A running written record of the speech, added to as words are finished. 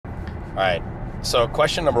All right. So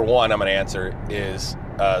question number one I'm going to answer is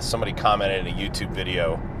somebody commented in a YouTube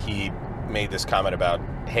video. He made this comment about,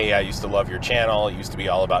 hey, I used to love your channel. It used to be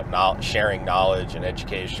all about sharing knowledge and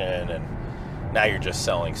education, and now you're just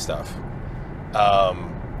selling stuff.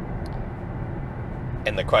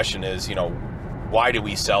 And the question is, why do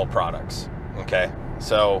we sell products? Okay.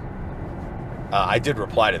 So I did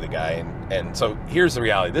reply to the guy, and so here's the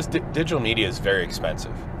reality. This digital media is very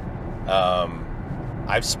expensive.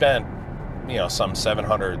 I've spent, some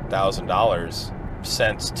 $700,000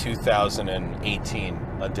 since 2018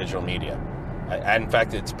 on digital media. In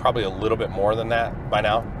fact, it's probably a little bit more than that by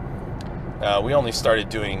now. We only started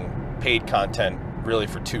doing paid content really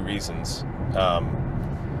for two reasons.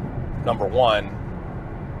 Number one,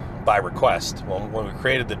 by request. When we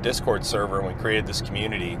created the Discord server and we created this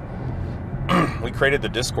community, we created the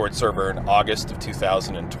Discord server in August of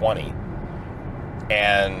 2020,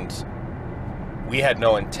 and we had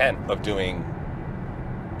no intent of doing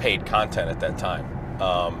paid content at that time.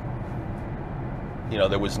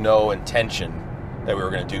 There was no intention that we were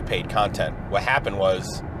going to do paid content. What happened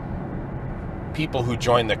was people who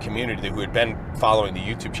joined the community, who had been following the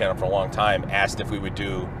YouTube channel for a long time, asked if we would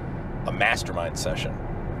do a mastermind session.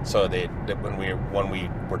 So when we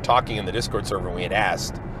were talking in the Discord server and we had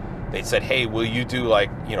asked, they said, hey, will you do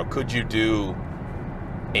could you do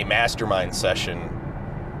a mastermind session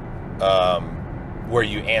where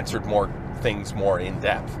you answered more things more in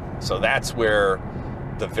depth? So that's where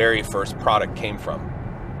the very first product came from.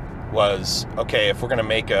 Was, okay, if we're going to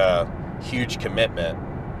make a huge commitment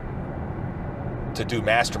to do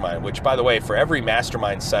mastermind, which, by the way, for every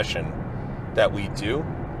mastermind session that we do,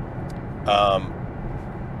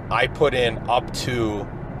 I put in up to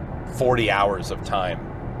 40 hours of time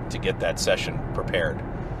to get that session prepared.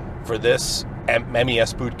 For this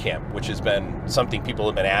MES Bootcamp, which has been something people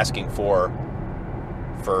have been asking for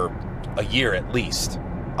a year at least,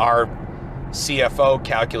 our CFO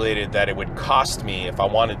calculated that it would cost me, if I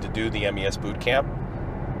wanted to do the MES Bootcamp,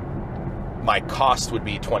 my cost would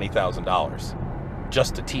be $20,000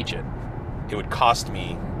 just to teach it. It would cost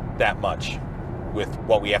me that much with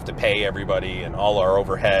what we have to pay everybody and all our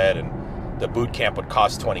overhead, and the boot camp would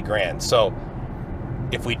cost 20 grand. So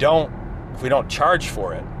if we don't charge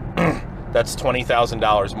for it, that's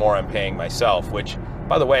 $20,000 more I'm paying myself, which,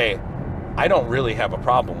 by the way, I don't really have a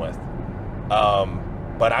problem with.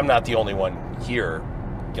 But I'm not the only one here.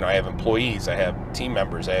 I have employees, I have team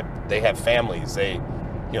members, they have families, they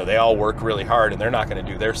all work really hard, and they're not going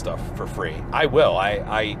to do their stuff for free. I will.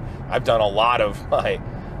 I've done a lot of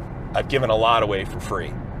I've given a lot away for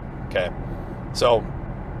free. Okay. So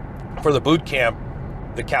for the boot camp,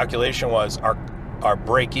 the calculation was our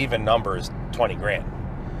break-even number is 20 grand.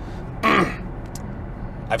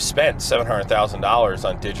 I've spent $700,000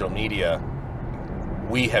 on digital media.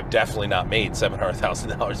 We have definitely not made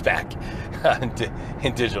 $700,000 back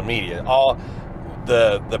in digital media. All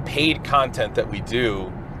the paid content that we do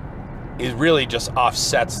is really just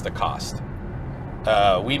offsets the cost.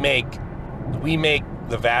 We make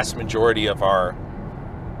the vast majority of our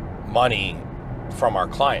money from our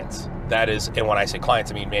clients. That is, and when I say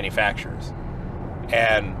clients, I mean manufacturers.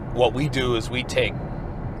 And what we do is we take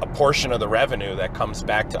a portion of the revenue that comes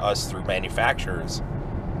back to us through manufacturers,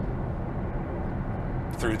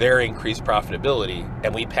 through their increased profitability,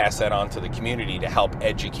 and we pass that on to the community to help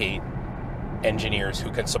educate engineers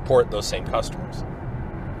who can support those same customers,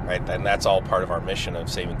 right? And that's all part of our mission of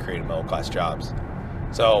saving creative middle-class jobs.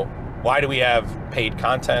 So why do we have paid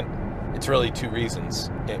content? It's really two reasons.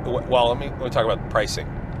 Well, let me talk about pricing.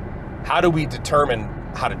 How do we determine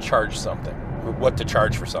how to charge something, or what to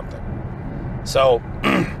charge for something? So,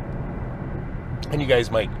 and you guys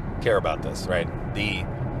might care about this, right?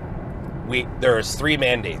 There's 3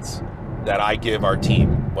 mandates that I give our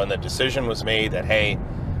team when the decision was made that, hey,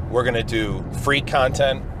 we're going to do free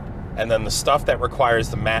content, and then the stuff that requires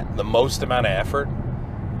the most amount of effort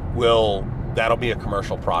that'll be a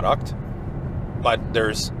commercial product. But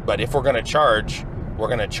if we're going to charge, we're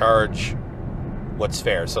going to charge what's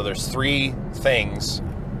fair. So there's 3 things,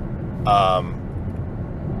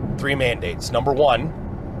 3 mandates. Number 1,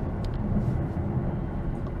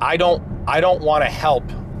 I don't want to help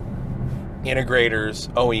integrators,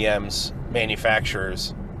 OEMs,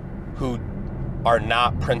 manufacturers who are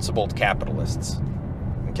not principled capitalists.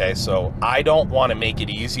 Okay, so I don't want to make it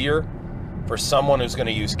easier for someone who's going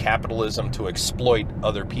to use capitalism to exploit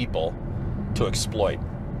other people to exploit.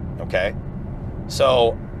 Okay,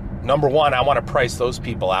 so number 1, I want to price those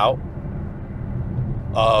people out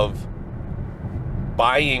of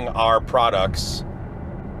buying our products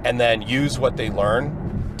and then use what they learn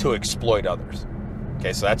to exploit others.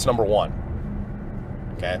 Okay, so that's number 1.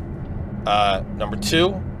 Okay, Number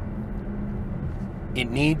two,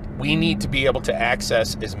 we need to be able to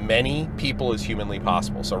access as many people as humanly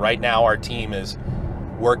possible. So right now our team is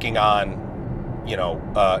working on,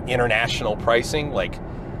 international pricing. Like,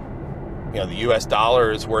 the US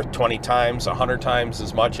dollar is worth 20 times, 100 times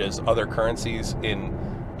as much as other currencies in,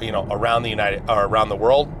 around the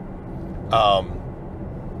world.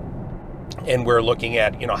 And we're looking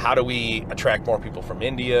at, how do we attract more people from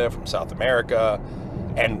India, from South America,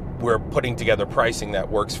 and we're putting together pricing that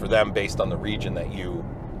works for them based on the region that you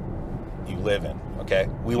live in. Okay,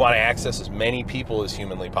 we want to access as many people as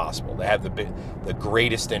humanly possible to have the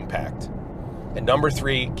greatest impact. And number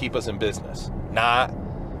three, keep us in business, not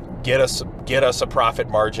get us a profit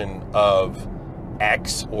margin of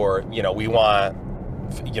X, or we want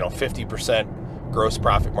 50% gross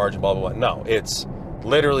profit margin, blah blah blah. No, it's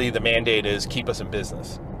literally the mandate is keep us in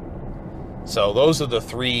business. So those are the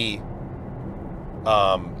three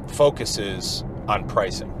focuses on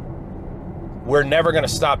pricing. We're never going to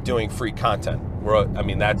stop doing free content.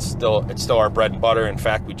 It's still our bread and butter. In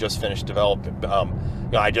fact, we just finished developing.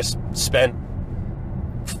 I just spent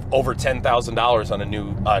over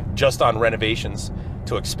 $10,000 on just on renovations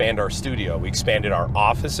to expand our studio. We expanded our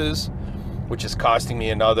offices, which is costing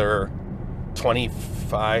me another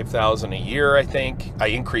 $25,000 a year. I think I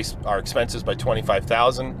increased our expenses by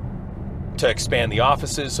 $25,000 to expand the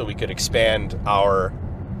offices so we could expand our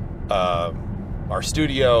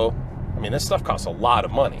studio. This stuff costs a lot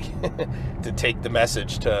of money to take the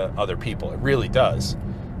message to other people. It really does.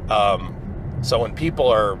 So when people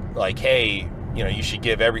are like, hey, you should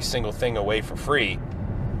give every single thing away for free,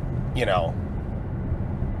 it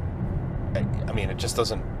just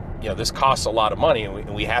doesn't, this costs a lot of money,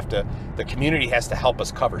 and we have to, the community has to help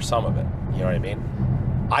us cover some of it. You know what I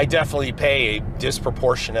mean? I definitely pay a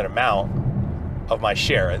disproportionate amount of my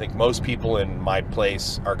share. I think most people in my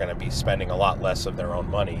place are going to be spending a lot less of their own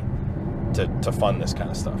money to fund this kind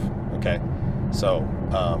of stuff. Okay. So,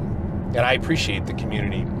 and I appreciate the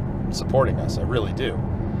community supporting us. I really do.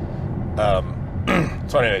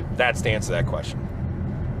 So anyway, that's to answer that question.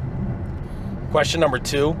 Question number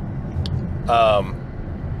two. I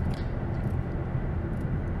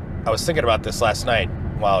was thinking about this last night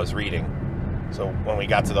while I was reading. So when we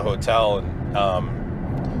got to the hotel, and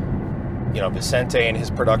Vicente and his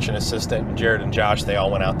production assistant, and Jared and Josh, they all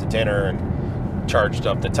went out to dinner and charged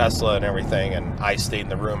up the Tesla and everything, and I stayed in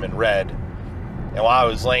the room and read. And while I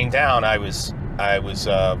was laying down, I was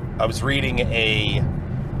reading a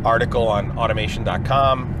article on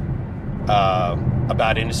automation.com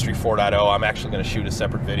about Industry 4.0. I'm actually going to shoot a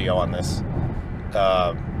separate video on this.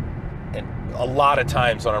 And a lot of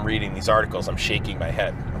times when I'm reading these articles, I'm shaking my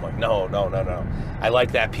head. I'm like, no. I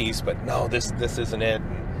like that piece, but no, this isn't it.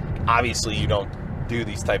 And obviously, you don't do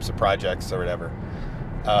these types of projects or whatever.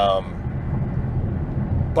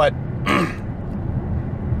 But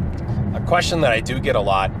a question that I do get a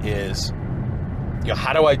lot is,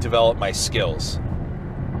 how do I develop my skills?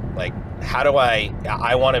 Like, how do I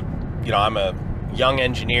want to, I'm a young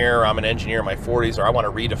engineer, I'm an engineer in my 40s, or I want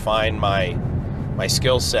to redefine my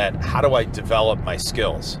skill set. How do I develop my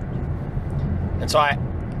skills? And so I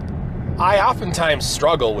oftentimes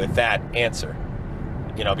struggle with that answer,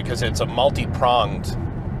 because it's a multi-pronged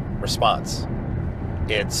response.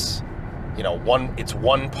 It's, it's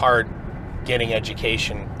one part getting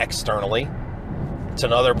education externally. It's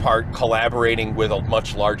another part collaborating with a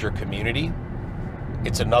much larger community.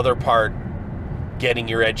 It's another part getting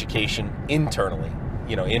your education internally,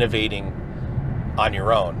 innovating on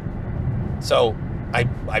your own. So I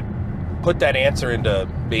put that answer into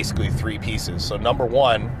basically three pieces. So number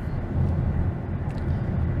one,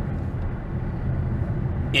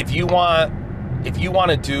 if you want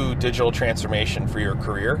to do digital transformation for your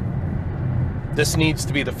career, this needs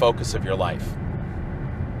to be the focus of your life.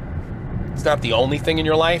 It's not the only thing in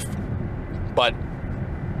your life, but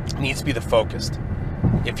it needs to be the focus.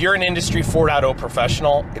 If you're an Industry 4.0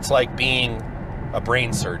 professional, it's like being a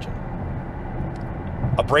brain surgeon.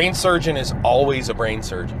 A brain surgeon is always a brain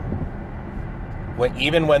surgeon.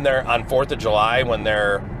 Even when they're on 4th of July, when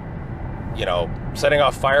they're, setting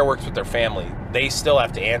off fireworks with their family, they still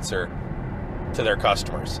have to answer to their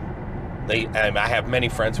customers. I have many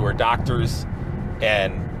friends who are doctors,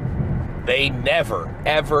 and they never,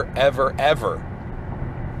 ever, ever, ever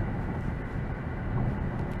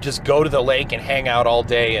just go to the lake and hang out all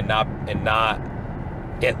day and not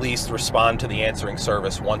at least respond to the answering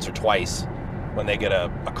service once or twice when they get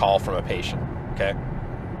a call from a patient. Okay.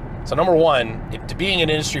 So number one, being an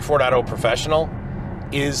Industry 4.0 professional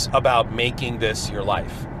is about making this your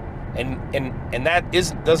life. And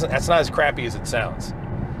that's not as crappy as it sounds.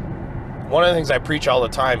 one of the things I preach all the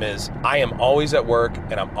time is I am always at work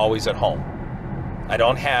and I'm always at home. I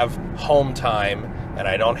don't have home time and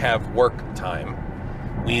I don't have work time.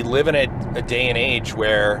 We live in a day and age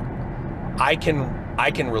where I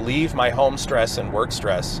can relieve my home stress and work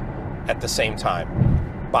stress at the same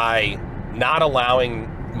time by not allowing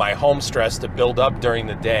my home stress to build up during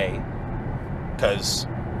the day, because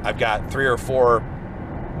I've got 3 or 4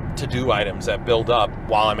 to-do items that build up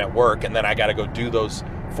while I'm at work, and then I got to go do those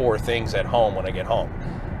 4 things at home when I get home.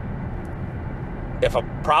 If a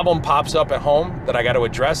problem pops up at home that I got to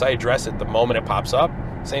address, I address it the moment it pops up.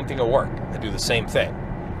 Same thing at work. I do the same thing.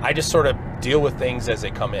 I just sort of deal with things as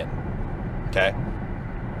they come in, okay?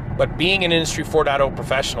 But being an Industry 4.0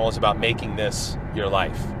 professional is about making this your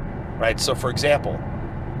life, right? So for example,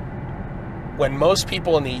 when most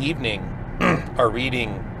people in the evening are reading,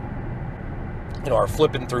 are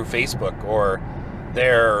flipping through Facebook, or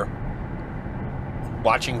they're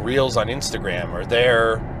watching reels on Instagram, or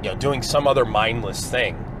they're, doing some other mindless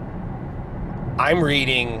thing, I'm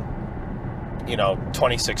reading,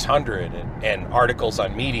 2600 and articles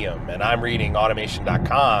on Medium, and I'm reading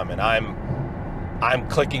automation.com, and I'm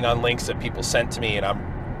clicking on links that people sent to me, and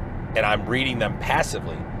I'm reading them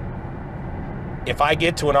passively. If I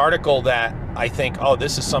get to an article that I think, oh,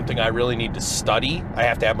 this is something I really need to study, I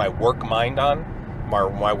have to have my work mind on,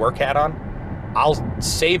 my work hat on, I'll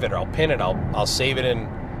save it, or I'll pin it, I'll save it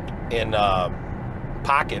in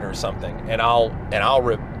Pocket or something, and I'll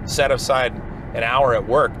set aside an hour at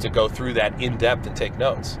work to go through that in depth and take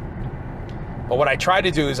notes. But what I try to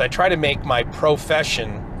do is I try to make my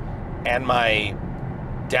profession and my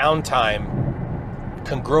downtime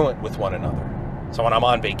congruent with one another. So when I'm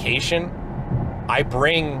on vacation, I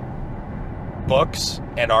bring books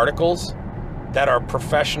and articles that are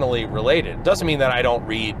professionally related. It doesn't mean that I don't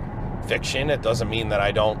read fiction. It doesn't mean that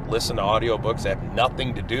I don't listen to audiobooks that have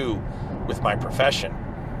nothing to do with my profession.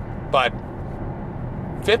 But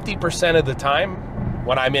 50% of the time,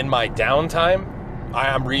 when I'm in my downtime,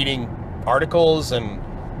 I'm reading articles, and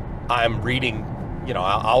I'm reading,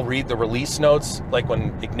 I'll read the release notes. Like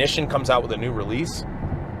when Ignition comes out with a new release,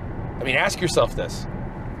 ask yourself this.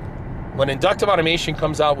 When inductive automation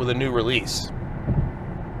comes out with a new release,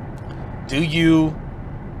 do you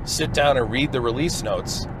sit down and read the release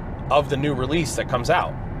notes of the new release that comes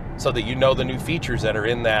out so that you know the new features that are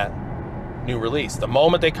in that new release? The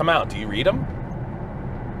moment they come out, do you read them?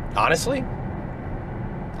 Honestly,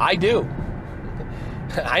 I do.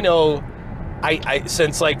 I know, I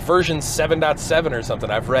since like version 7.7 or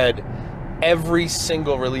something, I've read every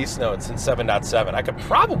single release note since 7.7. I could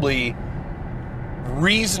probably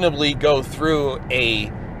reasonably go through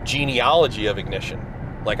a genealogy of Ignition,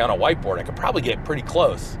 like on a whiteboard. I could probably get pretty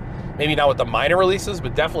close. Maybe not with the minor releases,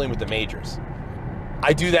 but definitely with the majors.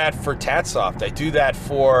 I do that for TATSoft. I do that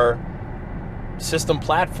for System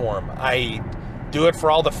Platform. I do it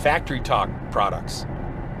for all the Factory Talk products.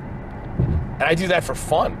 And I do that for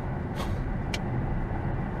fun,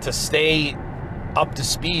 to stay up to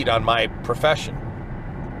speed on my profession.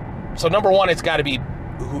 So number one, it's got to be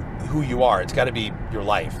who you are. It's got to be your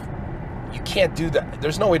life. You can't do that.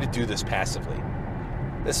 There's no way to do this passively.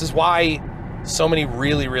 This is why so many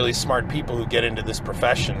really, really smart people who get into this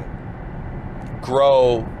profession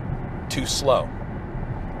grow too slow.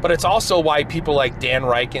 But it's also why people like Dan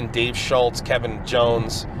Ryken, Dave Schultz, Kevin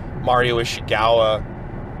Jones, Mario Ishikawa,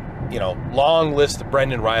 long list of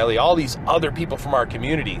Brendan Riley, all these other people from our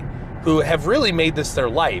community who have really made this their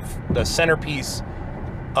life, the centerpiece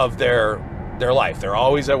of their life. They're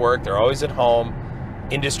always at work, they're always at home.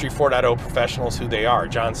 Industry 4.0 professionals who they are,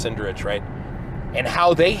 John Sinderich, right? And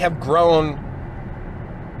how they have grown.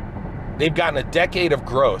 They've gotten a decade of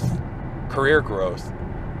growth, career growth,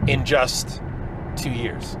 in just 2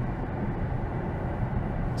 years.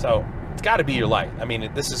 So it's got to be your life.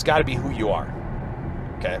 This has got to be who you are.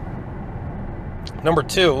 Okay. Number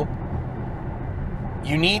two,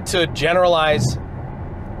 you need to generalize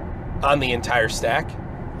on the entire stack.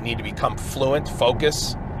 You need to become fluent,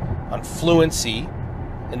 focus on fluency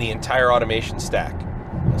in the entire automation stack.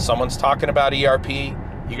 When someone's talking about ERP,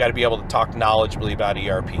 you got to be able to talk knowledgeably about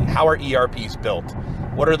ERP. How are ERPs built?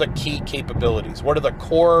 What are the key capabilities? What are the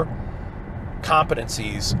core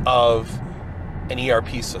competencies of an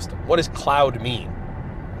ERP system? What does cloud mean?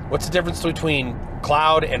 What's the difference between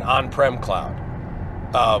cloud and on-prem cloud?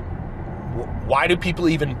 Why do people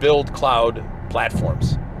even build cloud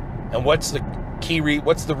platforms? And what's the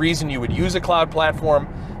what's the reason you would use a cloud platform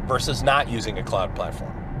versus not using a cloud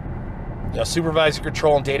platform? Supervisor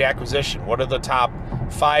control and data acquisition. What are the top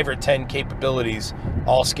 5 or 10 capabilities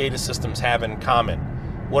all SCADA systems have in common?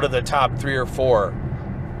 What are the top 3 or 4?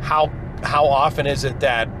 How often is it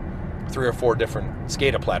that 3 or 4 different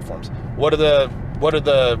SCADA platforms. What are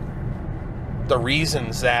the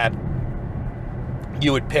reasons that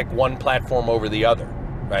you would pick one platform over the other,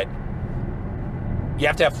 right? You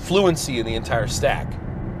have to have fluency in the entire stack.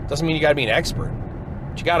 Doesn't mean you got to be an expert,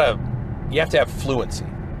 but you have to have fluency,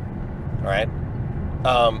 all right?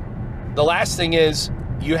 The last thing is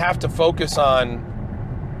you have to focus on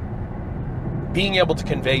being able to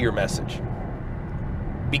convey your message.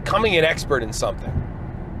 Becoming an expert in something,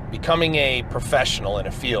 becoming a professional in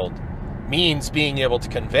a field, means being able to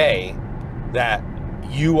convey that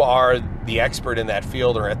you are the expert in that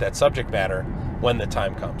field or at that subject matter when the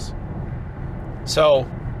time comes. So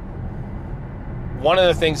one of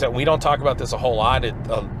the things that we don't talk about this a whole lot,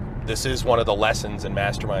 this is one of the lessons in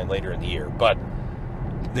Mastermind later in the year, but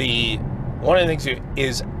one of the things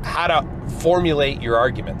is how to formulate your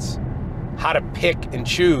arguments, how to pick and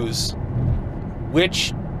choose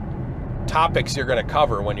which topics you're going to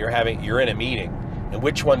cover when you're in a meeting and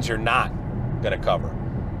which ones you're not going to cover.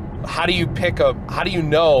 How do you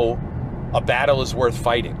know a battle is worth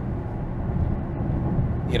fighting?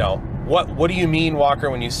 You know, what do you mean, Walker,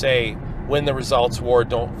 when you say win the results war,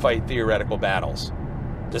 don't fight theoretical battles?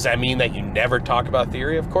 Does that mean that you never talk about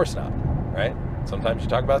theory? Of course not, right? Sometimes you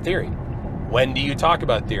talk about theory. When do you talk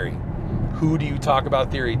about theory? Who do you talk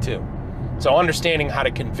about theory to? So understanding how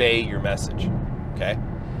to convey your message, okay?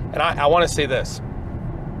 And I want to say this.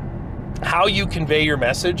 How you convey your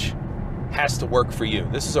message has to work for you.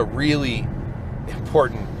 This is a really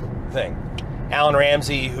important thing. Alan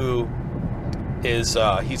Ramsey, who is,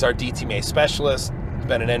 he's our DTMA specialist, he's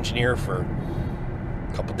been an engineer for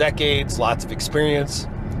a couple decades, lots of experience.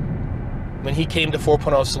 When he came to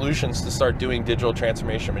 4.0 Solutions to start doing digital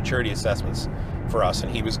transformation maturity assessments for us,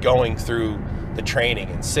 and he was going through the training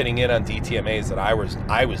and sitting in on DTMAs that I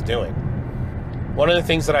was doing, one of the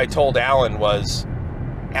things that I told Alan was,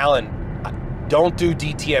 Alan, don't do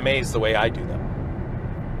DTMAs the way I do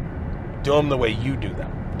them. Do them the way you do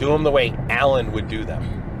them. Do them the way Alan would do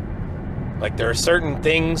them. Like, there are certain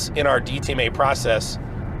things in our DTMA process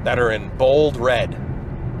that are in bold red.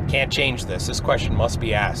 Can't change this. This question must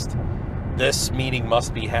be asked. This meeting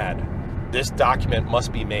must be had. This document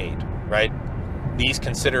must be made, right? These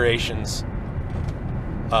considerations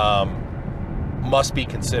must be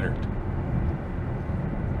considered.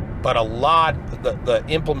 But a lot, the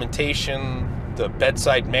implementation, the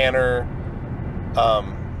bedside manner,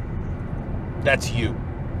 that's you.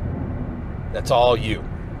 That's all you.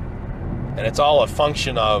 And it's all a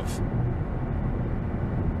function of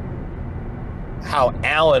how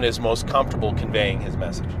Alan is most comfortable conveying his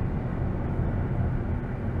message.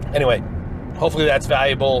 Anyway, hopefully that's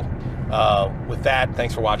valuable. With that,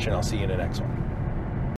 thanks for watching. I'll see you in the next one.